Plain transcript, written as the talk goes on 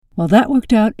Well, that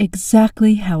worked out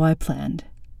exactly how I planned,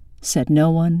 said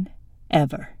no one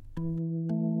ever.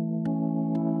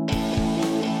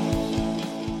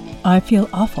 I Feel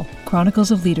Awful, Chronicles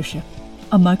of Leadership,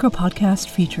 a micro-podcast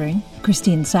featuring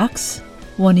Christine Sachs,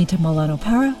 Juanita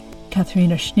Molano-Para,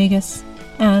 Katharina Schneeges,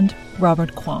 and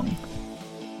Robert Kwong.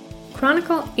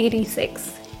 Chronicle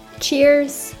 86.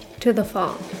 Cheers to the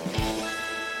fall.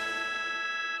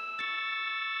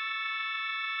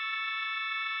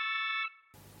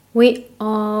 We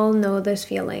all know this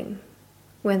feeling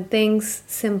when things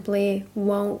simply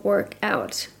won't work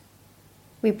out.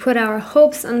 We put our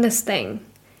hopes on this thing,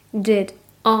 did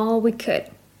all we could,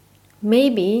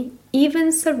 maybe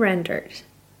even surrendered.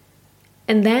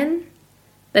 And then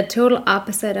the total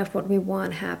opposite of what we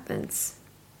want happens.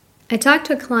 I talked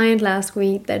to a client last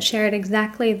week that shared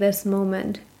exactly this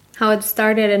moment, how it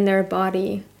started in their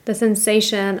body, the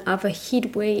sensation of a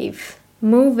heat wave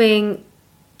moving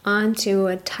onto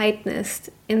a tightness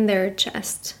in their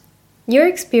chest. Your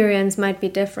experience might be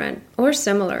different or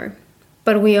similar,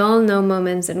 but we all know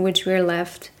moments in which we're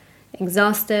left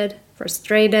exhausted,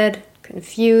 frustrated,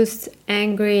 confused,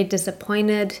 angry,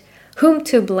 disappointed. Whom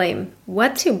to blame?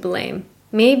 What to blame?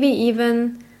 Maybe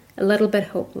even a little bit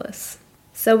hopeless.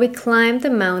 So we climbed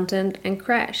the mountain and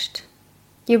crashed.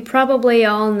 You probably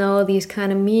all know these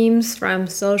kind of memes from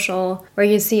social where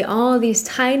you see all these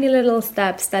tiny little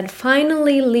steps that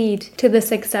finally lead to the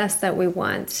success that we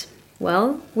want.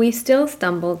 Well, we still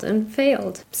stumbled and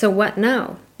failed. So what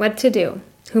now? What to do?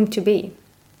 Whom to be?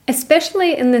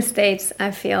 Especially in the States, I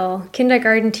feel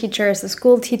kindergarten teachers,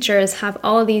 school teachers have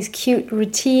all these cute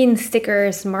routine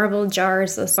stickers, marble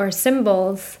jars, or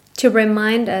symbols to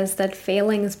remind us that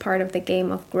failing is part of the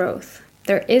game of growth.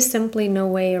 There is simply no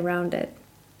way around it.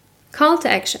 Call to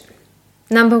action.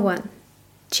 Number 1.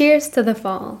 Cheers to the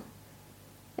fall.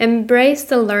 Embrace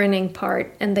the learning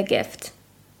part and the gift.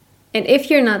 And if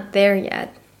you're not there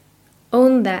yet,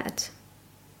 own that.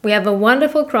 We have a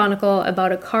wonderful chronicle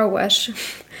about a car wash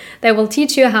that will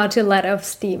teach you how to let off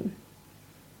steam.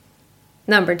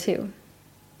 Number 2.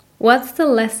 What's the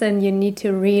lesson you need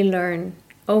to relearn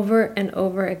over and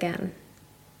over again?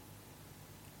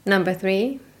 Number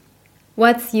 3.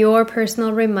 What's your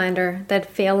personal reminder that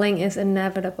failing is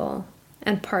inevitable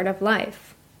and part of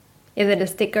life? Is it a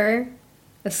sticker,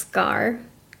 a scar,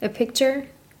 a picture?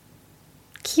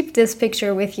 Keep this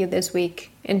picture with you this week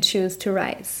and choose to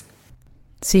rise.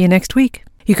 See you next week.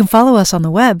 You can follow us on the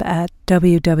web at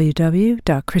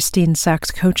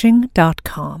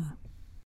www.christinesaxcoaching.com.